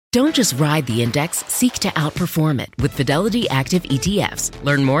Don't just ride the index, seek to outperform it with Fidelity Active ETFs.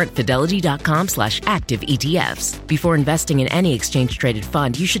 Learn more at fidelity.com/active ETFs. Before investing in any exchange-traded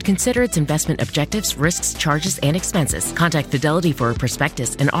fund, you should consider its investment objectives, risks, charges, and expenses. Contact Fidelity for a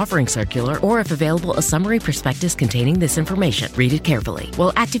prospectus, an offering circular, or if available, a summary prospectus containing this information. Read it carefully.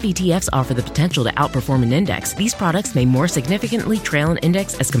 While active ETFs offer the potential to outperform an index, these products may more significantly trail an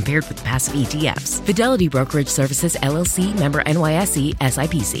index as compared with passive ETFs. Fidelity Brokerage Services, LLC, member NYSE,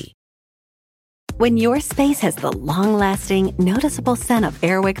 SIPC. When your space has the long-lasting, noticeable scent of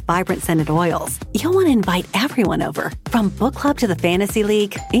Airwick Vibrant Scented Oils, you'll want to invite everyone over, from book club to the fantasy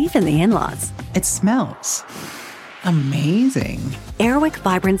league, even the in-laws. It smells amazing. Airwick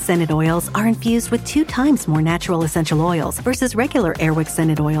Vibrant Scented Oils are infused with 2 times more natural essential oils versus regular Airwick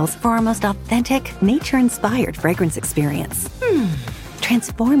Scented Oils for our most authentic, nature-inspired fragrance experience.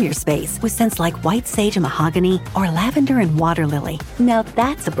 Transform your space with scents like white sage and mahogany or lavender and water lily. Now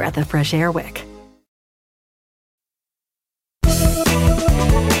that's a breath of fresh Airwick.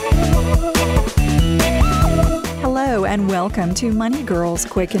 Hello and welcome to Money Girls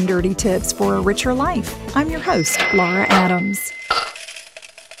Quick and Dirty Tips for a Richer Life. I'm your host, Laura Adams.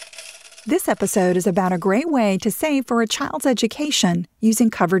 This episode is about a great way to save for a child's education using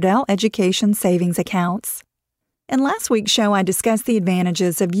Coverdell Education Savings Accounts. In last week's show, I discussed the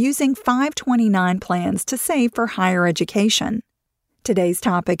advantages of using 529 plans to save for higher education. Today's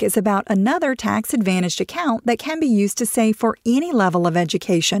topic is about another tax-advantaged account that can be used to save for any level of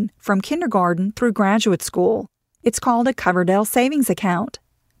education, from kindergarten through graduate school. It's called a Coverdell Savings Account.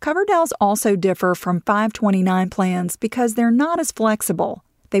 Coverdells also differ from 529 plans because they're not as flexible.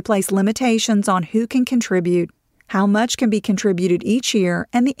 They place limitations on who can contribute, how much can be contributed each year,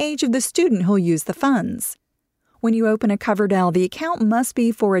 and the age of the student who'll use the funds. When you open a Coverdell, the account must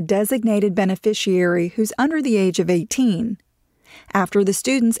be for a designated beneficiary who's under the age of 18. After the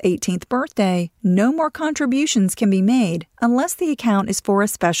student's 18th birthday, no more contributions can be made unless the account is for a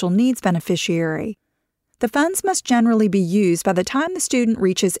special needs beneficiary. The funds must generally be used by the time the student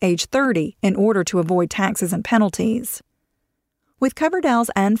reaches age 30 in order to avoid taxes and penalties. With Coverdells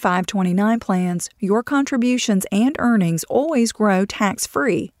and 529 plans, your contributions and earnings always grow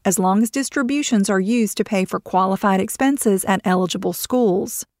tax-free as long as distributions are used to pay for qualified expenses at eligible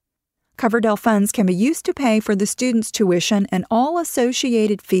schools. Coverdell funds can be used to pay for the student's tuition and all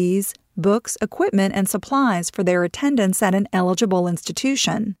associated fees, books, equipment, and supplies for their attendance at an eligible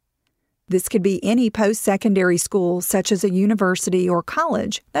institution. This could be any post-secondary school, such as a university or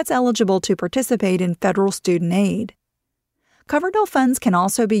college, that's eligible to participate in federal student aid. Coverdell funds can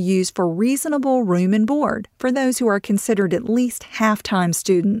also be used for reasonable room and board for those who are considered at least half-time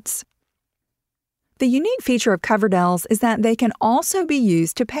students. The unique feature of Coverdells is that they can also be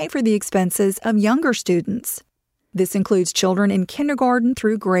used to pay for the expenses of younger students. This includes children in kindergarten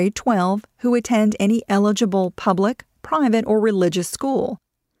through grade 12 who attend any eligible public, private, or religious school.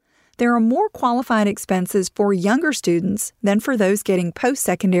 There are more qualified expenses for younger students than for those getting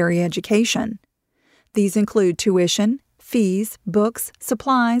post-secondary education. These include tuition, fees, books,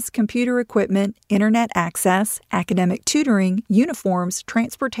 supplies, computer equipment, internet access, academic tutoring, uniforms,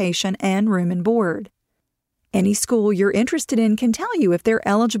 transportation, and room and board. Any school you're interested in can tell you if they're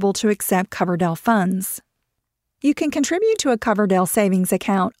eligible to accept Coverdell funds. You can contribute to a Coverdell savings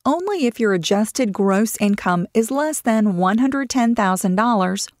account only if your adjusted gross income is less than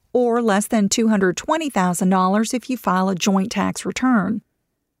 $110,000 or less than $220,000 if you file a joint tax return.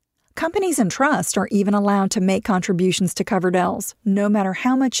 Companies and trusts are even allowed to make contributions to Coverdells, no matter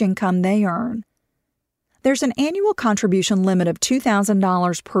how much income they earn. There's an annual contribution limit of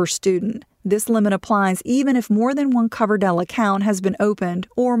 $2,000 per student. This limit applies even if more than one Coverdell account has been opened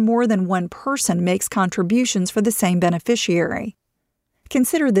or more than one person makes contributions for the same beneficiary.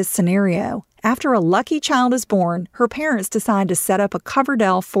 Consider this scenario. After a lucky child is born, her parents decide to set up a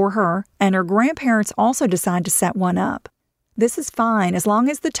Coverdell for her, and her grandparents also decide to set one up. This is fine as long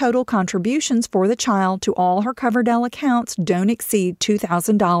as the total contributions for the child to all her Coverdell accounts don't exceed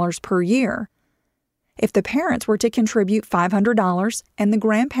 $2,000 per year. If the parents were to contribute $500 and the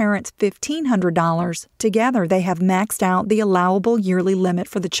grandparents $1,500, together they have maxed out the allowable yearly limit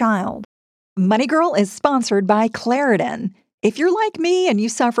for the child. Money Girl is sponsored by Claritin. If you're like me and you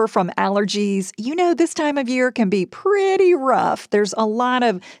suffer from allergies, you know this time of year can be pretty rough. There's a lot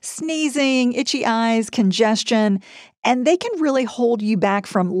of sneezing, itchy eyes, congestion, and they can really hold you back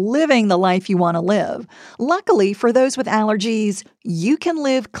from living the life you want to live. Luckily, for those with allergies, You can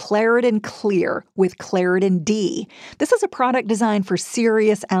live Claritin Clear with Claritin D. This is a product designed for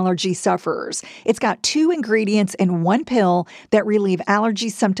serious allergy sufferers. It's got 2 ingredients in one pill that relieve allergy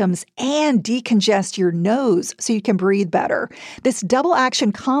symptoms and decongest your nose so you can breathe better. This double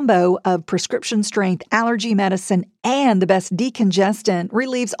action combo of prescription strength allergy medicine and the best decongestant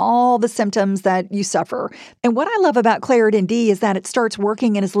relieves all the symptoms that you suffer. And what I love about Claritin D is that it starts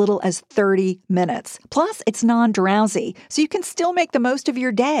working in as little as 30 minutes. Plus, it's non-drowsy, so you can still make the most of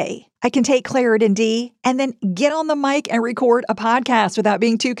your day. I can take Claritin D and then get on the mic and record a podcast without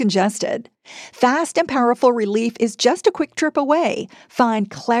being too congested. Fast and powerful relief is just a quick trip away. Find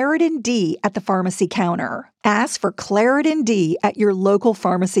Claritin D at the pharmacy counter. Ask for Claritin D at your local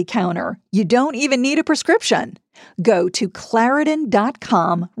pharmacy counter. You don't even need a prescription. Go to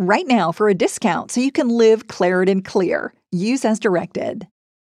Claritin.com right now for a discount so you can live Claritin Clear. Use as directed.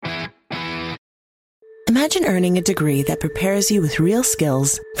 Imagine earning a degree that prepares you with real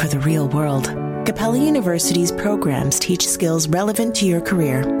skills for the real world. Capella University's programs teach skills relevant to your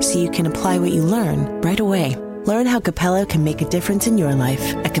career so you can apply what you learn right away. Learn how Capella can make a difference in your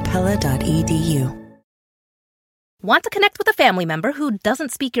life at capella.edu. Want to connect with a family member who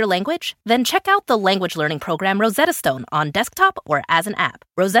doesn't speak your language? Then check out the language learning program Rosetta Stone on desktop or as an app.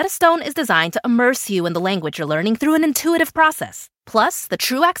 Rosetta Stone is designed to immerse you in the language you're learning through an intuitive process. Plus, the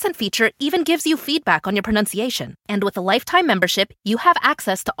True Accent feature even gives you feedback on your pronunciation. And with a lifetime membership, you have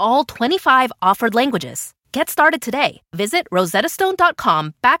access to all 25 offered languages. Get started today. Visit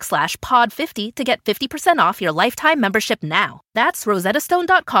rosettastone.com/pod50 to get 50% off your lifetime membership now. That's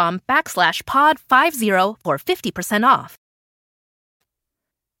rosettastone.com/pod50 for 50% off.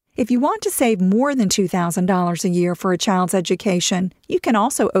 If you want to save more than $2,000 a year for a child's education, you can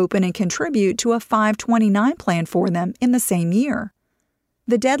also open and contribute to a 529 plan for them in the same year.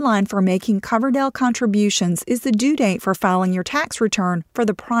 The deadline for making Coverdell contributions is the due date for filing your tax return for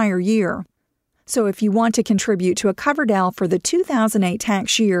the prior year. So if you want to contribute to a Coverdell for the 2008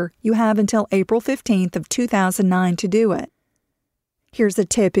 tax year, you have until April 15th of 2009 to do it. Here's a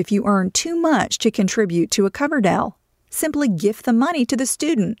tip if you earn too much to contribute to a Coverdell. Simply gift the money to the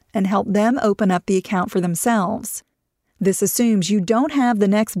student and help them open up the account for themselves. This assumes you don't have the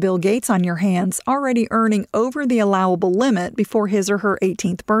next Bill Gates on your hands already earning over the allowable limit before his or her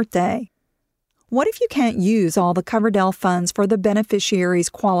 18th birthday. What if you can't use all the Coverdell funds for the beneficiary's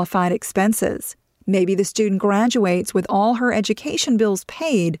qualified expenses? Maybe the student graduates with all her education bills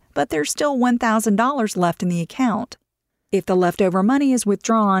paid, but there's still $1,000 left in the account. If the leftover money is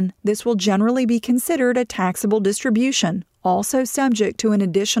withdrawn, this will generally be considered a taxable distribution, also subject to an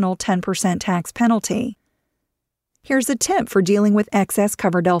additional 10% tax penalty. Here's a tip for dealing with excess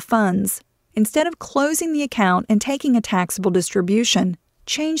Coverdell funds. Instead of closing the account and taking a taxable distribution,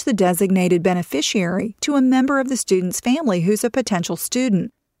 change the designated beneficiary to a member of the student's family who's a potential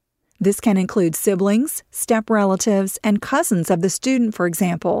student. This can include siblings, step-relatives, and cousins of the student, for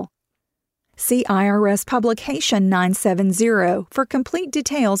example. See IRS Publication 970 for complete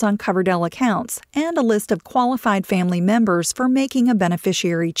details on Coverdell accounts and a list of qualified family members for making a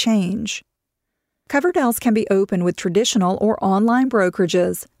beneficiary change. Coverdells can be opened with traditional or online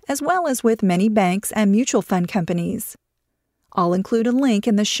brokerages, as well as with many banks and mutual fund companies. I'll include a link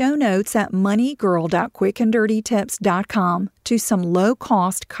in the show notes at moneygirl.quickanddirtytips.com to some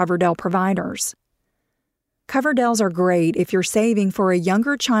low-cost Coverdell providers. Coverdells are great if you're saving for a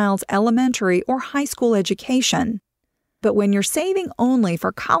younger child's elementary or high school education. But when you're saving only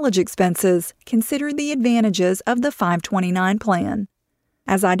for college expenses, consider the advantages of the 529 plan.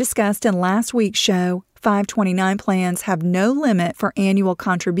 As I discussed in last week's show, 529 plans have no limit for annual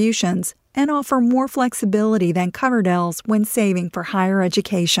contributions and offer more flexibility than Coverdells when saving for higher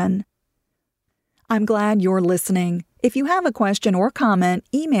education. I'm glad you're listening. If you have a question or comment,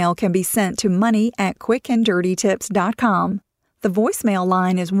 email can be sent to money@quickanddirtytips.com. The voicemail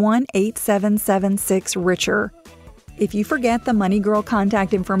line is 1-8776-RICHER. If you forget the Money Girl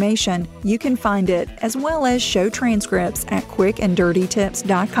contact information, you can find it, as well as show transcripts at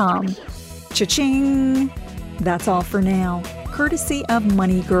quickanddirtytips.com. Cha-ching! That's all for now. Courtesy of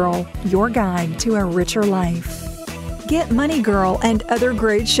Money Girl, your guide to a richer life. Get Money Girl and other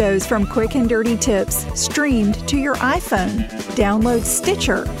great shows from Quick and Dirty Tips streamed to your iPhone. Download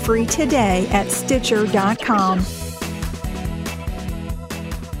Stitcher free today at Stitcher.com.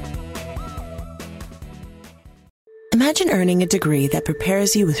 Imagine earning a degree that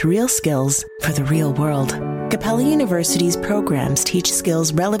prepares you with real skills for the real world. Capella University's programs teach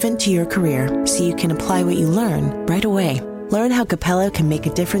skills relevant to your career so you can apply what you learn right away. Learn how Capella can make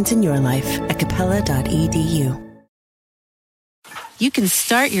a difference in your life at capella.edu. You can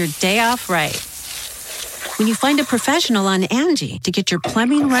start your day off right when you find a professional on Angie to get your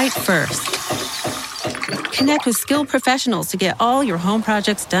plumbing right first. Connect with skilled professionals to get all your home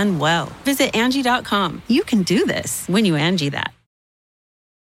projects done well. Visit Angie.com. You can do this when you Angie that.